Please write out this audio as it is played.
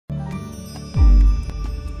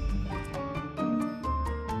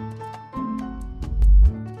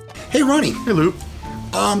Hey, Ronnie. Hey, Lou.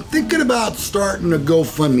 I'm thinking about starting a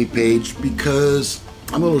GoFundMe page because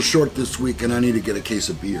I'm a little short this week and I need to get a case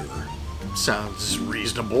of beer. Sounds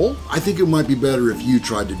reasonable. I think it might be better if you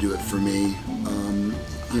tried to do it for me.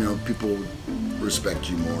 People respect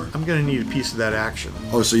you more. I'm going to need a piece of that action.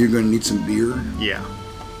 Oh, so you're going to need some beer? Yeah.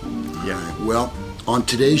 Yeah. All right. Well, on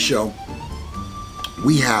today's show,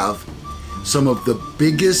 we have some of the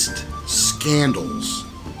biggest scandals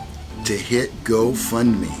to hit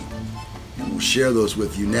GoFundMe. And we'll share those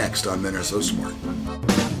with you next on Men Are So Smart.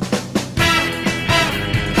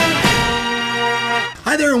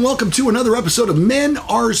 Hi there and welcome to another episode of Men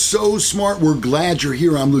Are So Smart. We're glad you're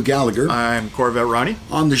here. I'm Lou Gallagher. I'm Corvette Ronnie.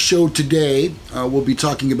 On the show today, we'll be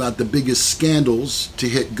talking about the biggest scandals to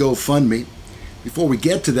hit GoFundMe. Before we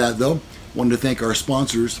get to that, though, I wanted to thank our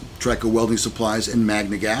sponsors, Treco Welding Supplies and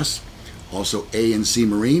Magna Gas, also A&C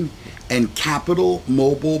Marine, and Capital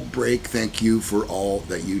Mobile Brake. Thank you for all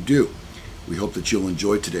that you do. We hope that you'll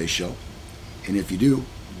enjoy today's show. And if you do,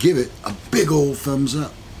 give it a big old thumbs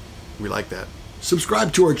up. We like that.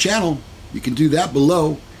 Subscribe to our channel. You can do that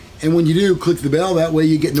below. And when you do, click the bell. That way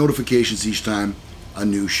you get notifications each time a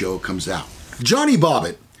new show comes out. Johnny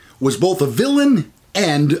Bobbitt was both a villain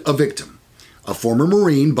and a victim. A former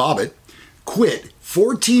Marine, Bobbitt quit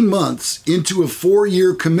 14 months into a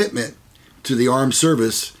 4-year commitment to the armed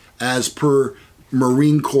service as per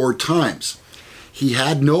Marine Corps Times. He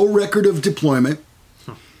had no record of deployment,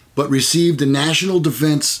 but received a National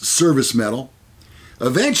Defense Service Medal.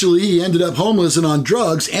 Eventually, he ended up homeless and on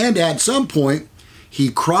drugs, and at some point,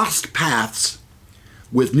 he crossed paths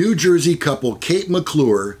with New Jersey couple Kate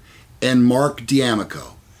McClure and Mark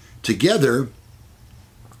D'Amico. Together,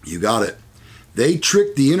 you got it, they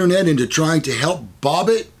tricked the internet into trying to help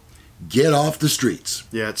Bobbitt get off the streets.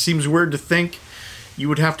 Yeah, it seems weird to think you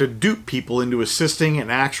would have to dupe people into assisting an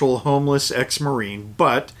actual homeless ex-Marine,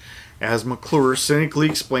 but as McClure cynically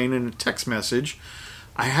explained in a text message,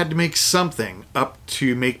 I had to make something up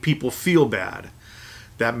to make people feel bad.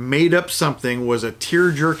 That made-up something was a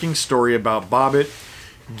tear-jerking story about Bobbitt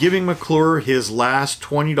giving McClure his last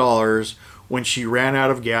 $20 when she ran out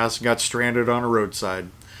of gas and got stranded on a roadside.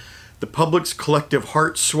 The public's collective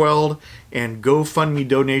heart swelled, and GoFundMe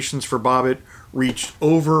donations for Bobbitt reached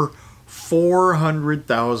over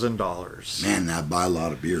 $400,000. Man, that'd buy a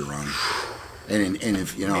lot of beer, Ronnie. And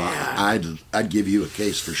if you know, I'd give you a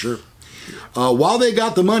case for sure. While they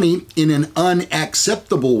got the money in an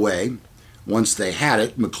unacceptable way, once they had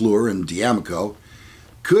it, McClure and D'Amico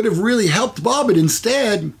could have really helped Bobbitt.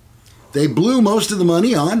 Instead, they blew most of the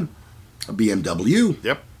money on a BMW,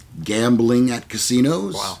 Yep. gambling at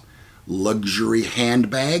casinos, Wow. luxury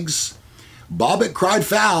handbags. Bobbitt cried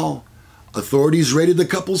foul. Authorities raided the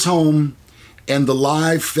couple's home, and the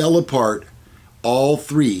lie fell apart. All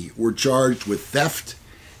three were charged with theft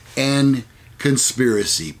and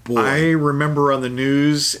conspiracy. Boy. I remember on the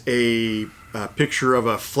news a picture of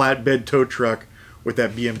a flatbed tow truck with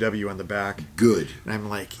that BMW on the back. Good. And I'm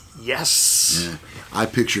like, yes. Yeah. I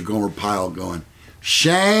picture Gomer Pyle going,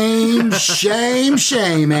 shame, shame,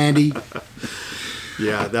 shame, Andy.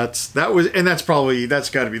 Yeah, that's got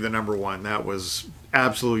to be the number one. That was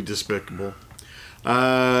absolutely despicable.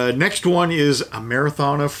 Next one is a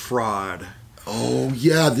marathon of fraud. Oh,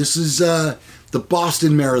 yeah, this is the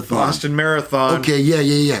Boston Marathon. Boston Marathon. Okay,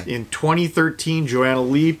 yeah. In 2013, Joanna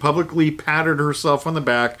Lee publicly patted herself on the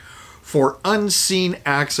back for unseen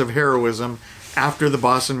acts of heroism after the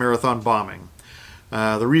Boston Marathon bombing.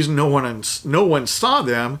 The reason no one saw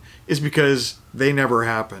them is because they never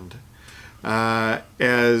happened.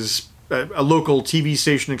 As a local TV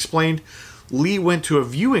station explained, Lee went to a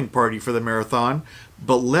viewing party for the marathon,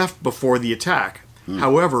 but left before the attack.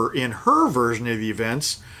 However, in her version of the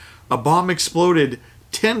events, a bomb exploded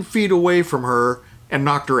 10 feet away from her and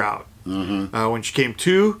knocked her out. When she came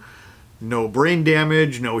to, no brain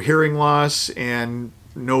damage, no hearing loss, and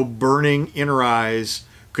no burning in her eyes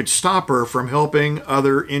could stop her from helping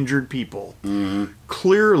other injured people.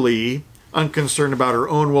 Clearly unconcerned about her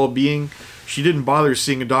own well-being, she didn't bother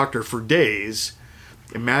seeing a doctor for days.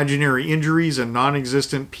 Imaginary injuries and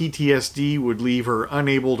non-existent PTSD would leave her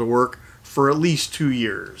unable to work for at least 2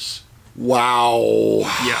 years. Wow.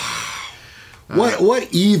 Yeah. What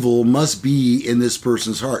evil must be in this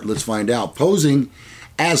person's heart? Let's find out. Posing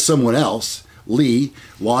as someone else, Lee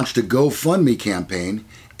launched a GoFundMe campaign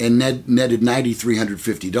and netted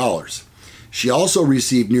 $9,350. She also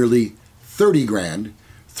received nearly $30,000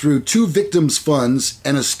 through 2 victims' funds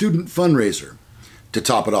and a student fundraiser. To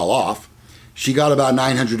top it all off, she got about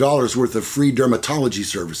 $900 worth of free dermatology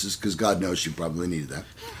services, because God knows she probably needed that.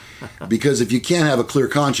 Because if you can't have a clear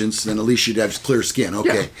conscience, then at least you'd have clear skin.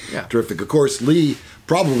 Okay, Yeah. Terrific. Of course, Lee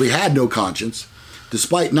probably had no conscience.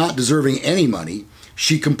 Despite not deserving any money,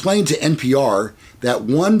 she complained to NPR that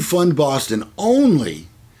One Fund Boston only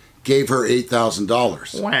gave her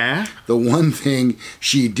 $8,000. Wah. The one thing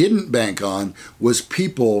she didn't bank on was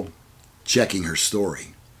people checking her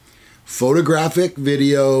story. Photographic,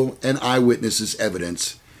 video, and eyewitnesses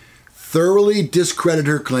evidence thoroughly discredit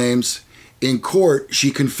her claims. In court,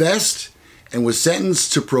 she confessed and was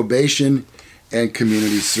sentenced to probation and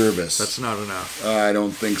community service. That's not enough. I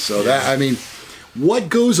don't think so. I mean, what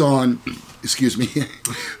goes on, excuse me,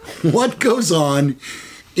 what goes on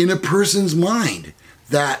in a person's mind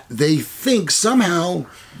that they think somehow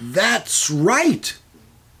that's right?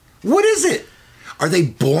 What is it? Are they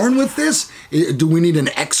born with this? Do we need an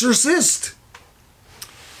exorcist?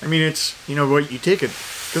 I mean, it's, you know what, you take it,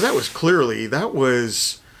 because that was clearly,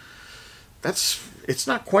 it's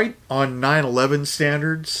not quite on 9/11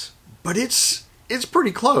 standards, but it's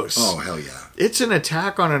pretty close. Oh, hell yeah. It's an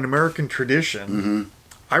attack on an American tradition. Mm-hmm.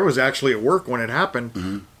 I was actually at work when it happened.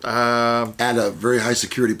 Mm-hmm. At a very high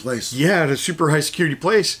security place. Yeah, at a super high security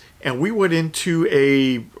place. And we went into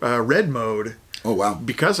a red mode. Oh, wow.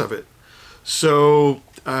 Because of it. So,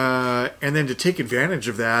 and then to take advantage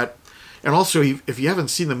of that, and also if you haven't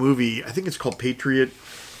seen the movie, I think it's called Patriot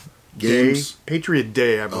Games? Day. Patriot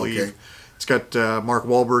Day, I believe. Okay. It's got Mark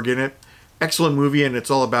Wahlberg in it. Excellent movie, and it's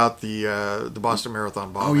all about the Boston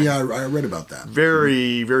Marathon bombing. Oh, yeah, I read about that.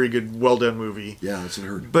 Very, very good, well done movie. Yeah, that's what I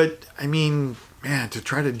heard. But, I mean, man, to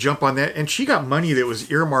try to jump on that, and she got money that was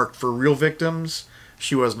earmarked for real victims.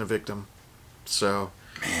 She wasn't a victim. So,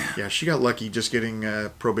 Man. Yeah, she got lucky just getting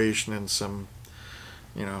probation and some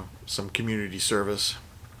community service.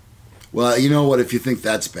 Well, you know what? If you think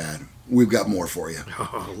that's bad, we've got more for you.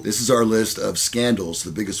 Oh. This is our list of scandals,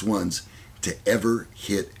 the biggest ones to ever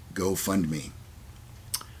hit GoFundMe.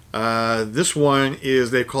 This one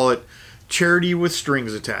is, they call it Charity with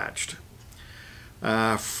Strings Attached.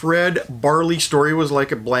 Fred Barley's story was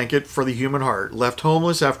like a blanket for the human heart. Left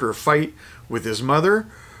homeless after a fight with his mother,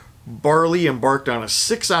 Barley embarked on a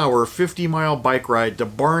 6-hour, 50-mile bike ride to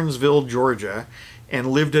Barnesville, Georgia,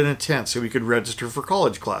 and lived in a tent so he could register for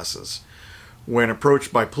college classes. When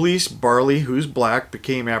approached by police, Barley, who's black,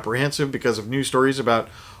 became apprehensive because of news stories about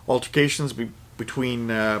altercations between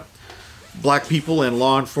black people and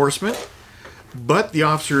law enforcement. But the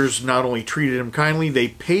officers not only treated him kindly, they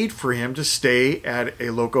paid for him to stay at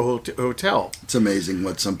a local hotel. It's amazing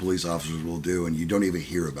what some police officers will do, and you don't even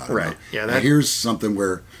hear about it. Right. Yeah. Now, here's something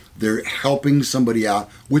where they're helping somebody out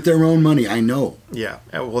with their own money. I know. Yeah.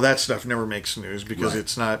 Well, that stuff never makes news because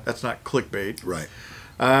that's not clickbait. Right.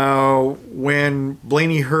 When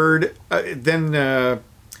Blaney heard, then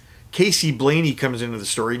Casey Blaney comes into the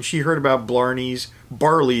story, and she heard about Barley's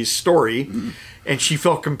story, and she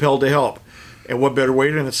felt compelled to help. And what better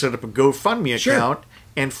way than to set up a GoFundMe account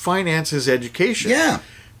and finance his education? Yeah.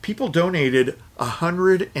 People donated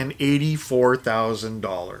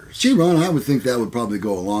 $184,000. Gee, Ron, I would think that would probably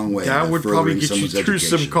go a long way. That would probably get you through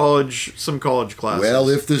some college classes. Well,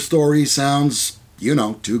 if the story sounds,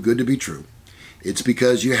 too good to be true, it's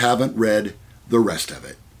because you haven't read the rest of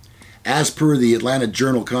it. As per the Atlanta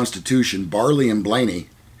Journal-Constitution, Barley and Blaney,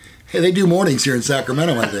 they do mornings here in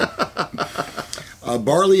Sacramento, I think.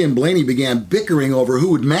 Barley and Blaney began bickering over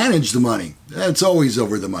who would manage the money. It's always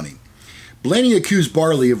over the money. Blaney accused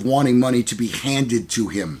Barley of wanting money to be handed to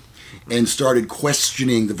him and started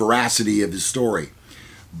questioning the veracity of his story.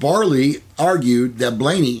 Barley argued that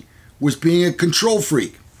Blaney was being a control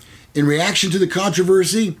freak. In reaction to the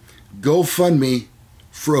controversy, GoFundMe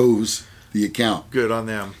froze the account. Good on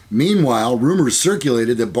them. Meanwhile, rumors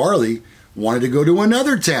circulated that Barley wanted to go to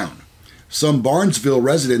another town. Some Barnesville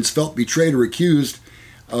residents felt betrayed or accused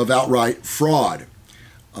of outright fraud.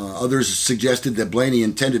 Others suggested that Blaney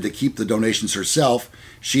intended to keep the donations herself.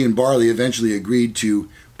 She and Barley eventually agreed to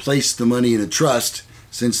place the money in a trust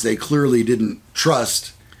since they clearly didn't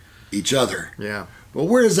trust each other. Yeah. Well,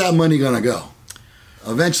 where is that money going to go?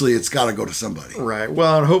 Eventually, it's got to go to somebody. Right.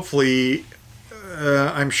 Well, and hopefully,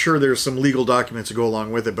 I'm sure there's some legal documents that go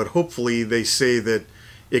along with it, but hopefully they say that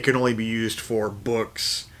it can only be used for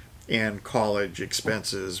books and college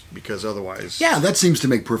expenses, because otherwise... Yeah, that seems to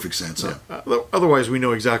make perfect sense. Huh? Otherwise, we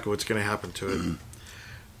know exactly what's going to happen to it.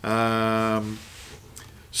 Mm-hmm.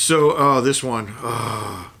 This one.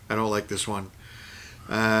 I don't like this one.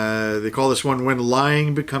 They call this one When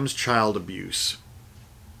Lying Becomes Child Abuse.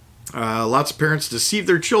 Lots of parents deceive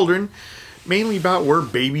their children, mainly about where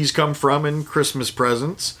babies come from and Christmas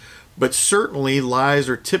presents, but certainly lies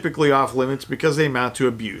are typically off limits because they amount to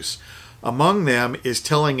abuse. Among them is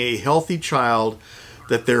telling a healthy child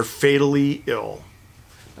that they're fatally ill.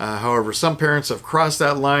 However, some parents have crossed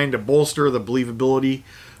that line to bolster the believability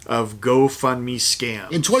of GoFundMe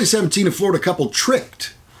scams. In 2017, a Florida couple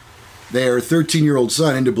tricked their 13-year-old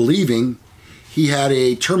son into believing he had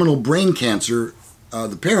a terminal brain cancer.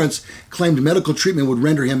 The parents claimed medical treatment would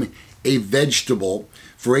render him a vegetable.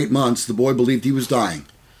 For 8 months, the boy believed he was dying.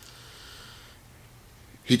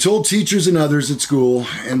 He told teachers and others at school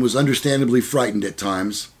and was understandably frightened at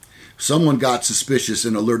times. Someone got suspicious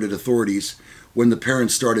and alerted authorities when the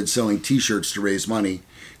parents started selling t-shirts to raise money.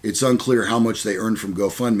 It's unclear how much they earned from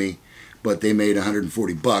GoFundMe, but they made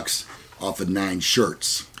 $140 off of 9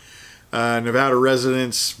 shirts. Nevada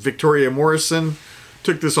residents Victoria Morrison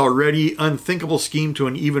took this already unthinkable scheme to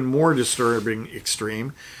an even more disturbing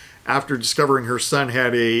extreme. After discovering her son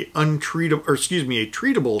had a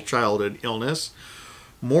treatable childhood illness,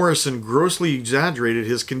 Morrison grossly exaggerated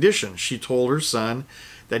his condition. She told her son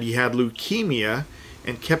that he had leukemia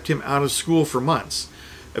and kept him out of school for months.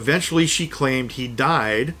 Eventually, she claimed he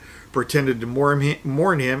died, pretended to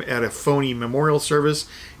mourn him at a phony memorial service,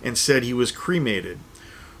 and said he was cremated.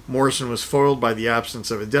 Morrison was foiled by the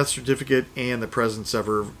absence of a death certificate and the presence of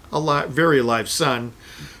her very alive son,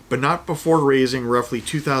 but not before raising roughly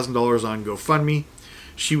 $2,000 on GoFundMe.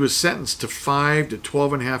 She was sentenced to 5 to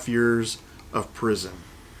 12.5 years of prison.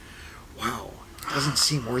 Wow, doesn't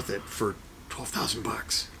seem worth it for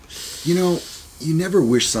 $12,000. You know, you never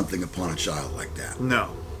wish something upon a child like that.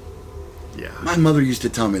 No. Yeah. My mother used to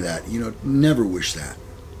tell me that. You know, never wish that.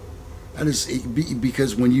 That is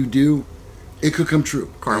because when you do, it could come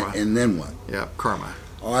true. Karma. And then what? Yeah, karma.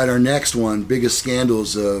 All right, our next one, biggest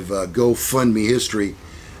scandals of GoFundMe history.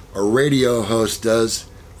 A radio host does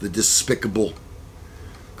the despicable.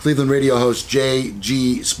 Cleveland radio host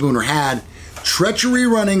J.G. Spooner had treachery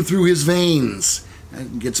running through his veins.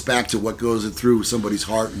 That gets back to what goes through somebody's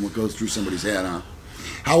heart and what goes through somebody's head, huh?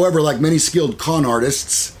 However, like many skilled con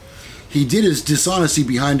artists, he did his dishonesty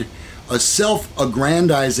behind a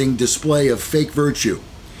self-aggrandizing display of fake virtue.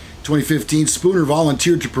 2015, Spooner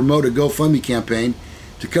volunteered to promote a GoFundMe campaign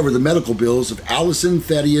to cover the medical bills of Allison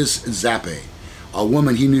Thaddeus Zappe, a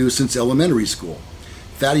woman he knew since elementary school.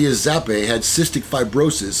 Thaddeus Zappe had cystic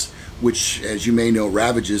fibrosis, which, as you may know,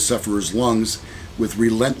 ravages sufferers' lungs with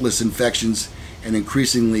relentless infections and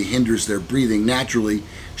increasingly hinders their breathing. Naturally,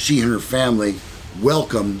 she and her family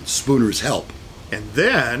welcomed Spooner's help. And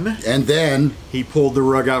then he pulled the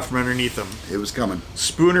rug out from underneath him. It was coming.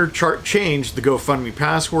 Spooner changed the GoFundMe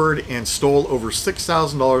password and stole over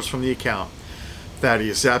 $6,000 from the account.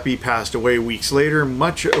 Thaddeus Zappe passed away weeks later,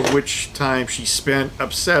 much of which time she spent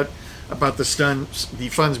upset about the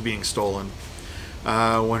funds being stolen.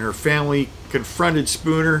 When her family confronted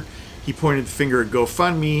Spooner, he pointed the finger at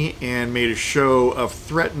GoFundMe and made a show of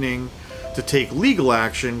threatening to take legal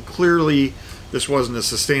action. Clearly, this wasn't a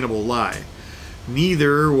sustainable lie.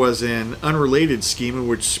 Neither was an unrelated scheme in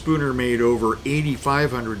which Spooner made over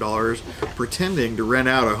 $8,500 pretending to rent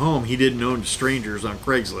out a home he didn't own to strangers on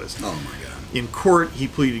Craigslist. Oh my God. In court, he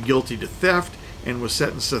pleaded guilty to theft and was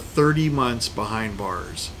sentenced to 30 months behind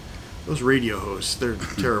bars. Those radio hosts, they're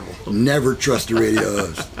terrible. Never trust a radio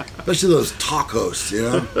host. Especially those talk hosts, you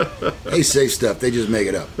know? They say stuff, they just make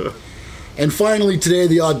it up. And finally today,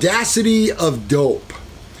 the audacity of dope.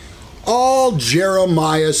 All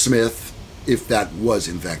Jeremiah Smith, if that was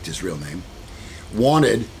in fact his real name,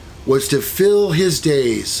 wanted was to fill his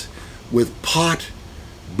days with pot,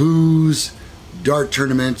 booze, dart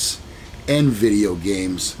tournaments, and video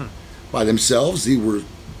games. By themselves, these were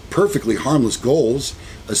perfectly harmless goals,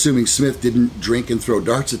 assuming Smith didn't drink and throw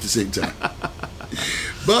darts at the same time.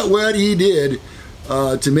 But what he did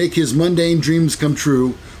to make his mundane dreams come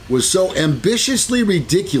true was so ambitiously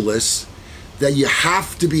ridiculous that you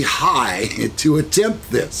have to be high to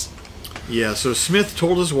attempt this. Yeah, so Smith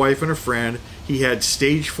told his wife and a friend he had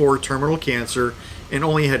stage 4 terminal cancer and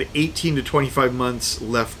only had 18 to 25 months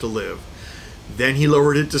left to live. Then he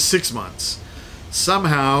lowered it to 6 months.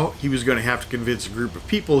 Somehow, he was going to have to convince a group of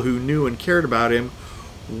people who knew and cared about him,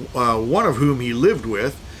 one of whom he lived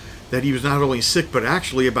with, that he was not only sick but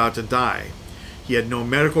actually about to die. He had no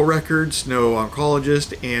medical records, no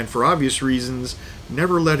oncologist, and for obvious reasons,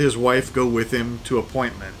 never let his wife go with him to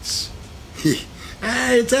appointments.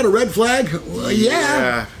 Is that a red flag? Well,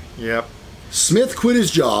 yeah. Yep. Smith quit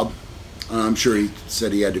his job. I'm sure he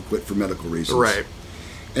said he had to quit for medical reasons. Right.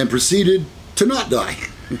 And proceeded to not die.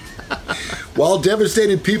 While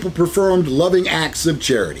devastated people performed loving acts of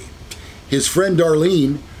charity. His friend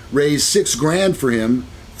Darlene raised $6,000 for him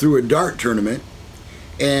through a dart tournament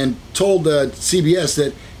and told CBS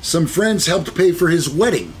that some friends helped pay for his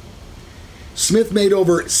wedding. Smith made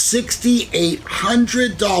over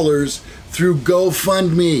 $6,800 through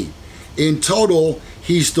GoFundMe. In total,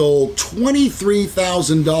 he stole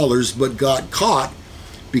 $23,000 but got caught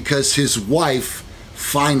because his wife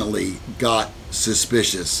finally got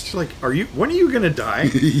suspicious. She's like, when are you going to die?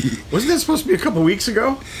 Wasn't that supposed to be a couple weeks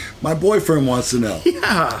ago? My boyfriend wants to know.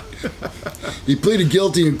 Yeah. He pleaded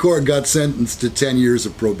guilty in court and got sentenced to 10 years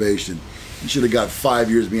of probation. He should have got 5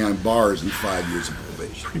 years behind bars and 5 years of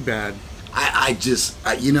probation. Pretty bad.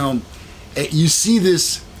 You see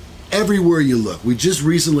this everywhere you look. We just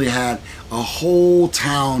recently had a whole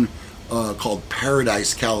town called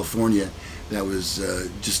Paradise, California, that was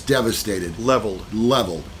just devastated.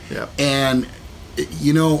 Leveled. Yeah. And,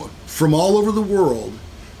 from all over the world,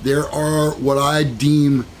 there are what I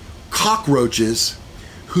deem cockroaches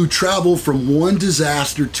who travel from one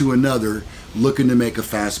disaster to another looking to make a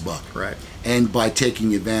fast buck. Right. And by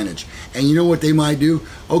taking advantage. And you know what they might do?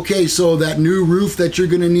 Okay, so that new roof that you're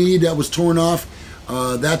going to need that was torn off,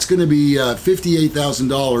 that's going to be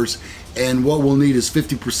 $58,000, and what we'll need is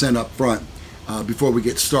 50% up front before we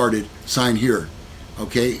get started. Sign here.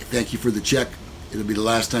 Okay, thank you for the check. It'll be the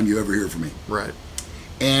last time you ever hear from me. Right.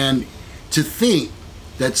 And to think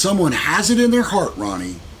that someone has it in their heart,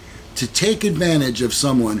 Ronnie, to take advantage of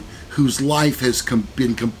someone whose life has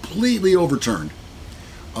been completely overturned.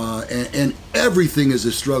 And everything is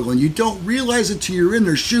a struggle, and you don't realize it till you're in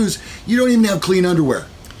their shoes. You don't even have clean underwear.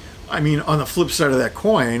 I mean, on the flip side of that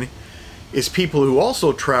coin is people who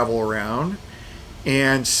also travel around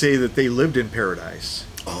and say that they lived in paradise.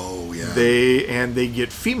 Oh, yeah. They get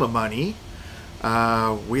FEMA money.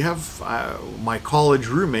 We have my college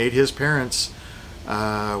roommate, his parents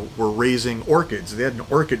were raising orchids. They had an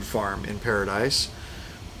orchid farm in paradise.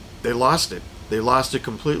 They lost it. They lost it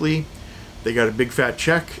completely. They got a big fat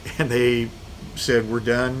check, and they said, "We're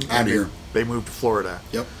done." Out of here. They moved to Florida.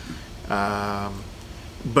 Yep.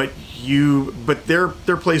 But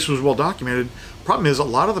their place was well documented. Problem is, a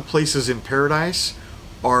lot of the places in paradise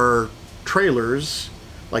are trailers,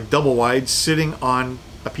 like double wides, sitting on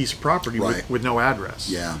a piece of property Right. with no address.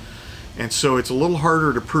 Yeah. And so it's a little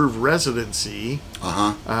harder to prove residency.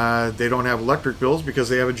 They don't have electric bills because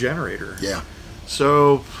they have a generator. Yeah.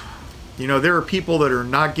 So, there are people that are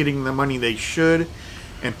not getting the money they should,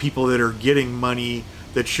 and people that are getting money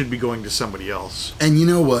that should be going to somebody else. And you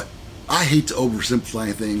know what? I hate to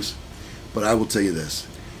oversimplify things, but I will tell you this.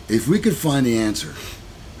 If we could find the answer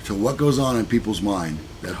to what goes on in people's mind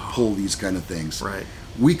that pull these kind of things, Right.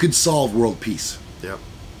 we could solve world peace. Yep.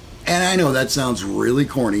 And I know that sounds really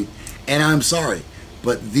corny, and I'm sorry,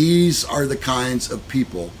 but these are the kinds of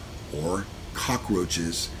people, or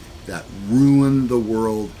cockroaches, that ruin the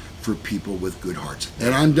world for people with good hearts.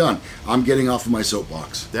 And I'm done. I'm getting off of my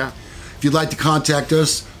soapbox. Yeah. If you'd like to contact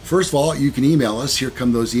us, first of all, you can email us. Here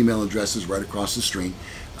come those email addresses right across the screen.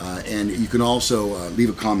 And you can also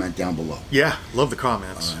leave a comment down below. Yeah, love the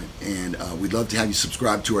comments. And we'd love to have you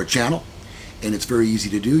subscribe to our channel. And it's very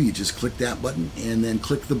easy to do. You just click that button and then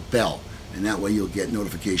click the bell. And that way you'll get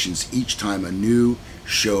notifications each time a new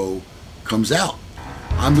show comes out.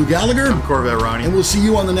 I'm Lou Gallagher. I'm Corvette Ronnie. And we'll see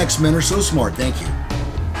you on the next Men Are So Smart. Thank you.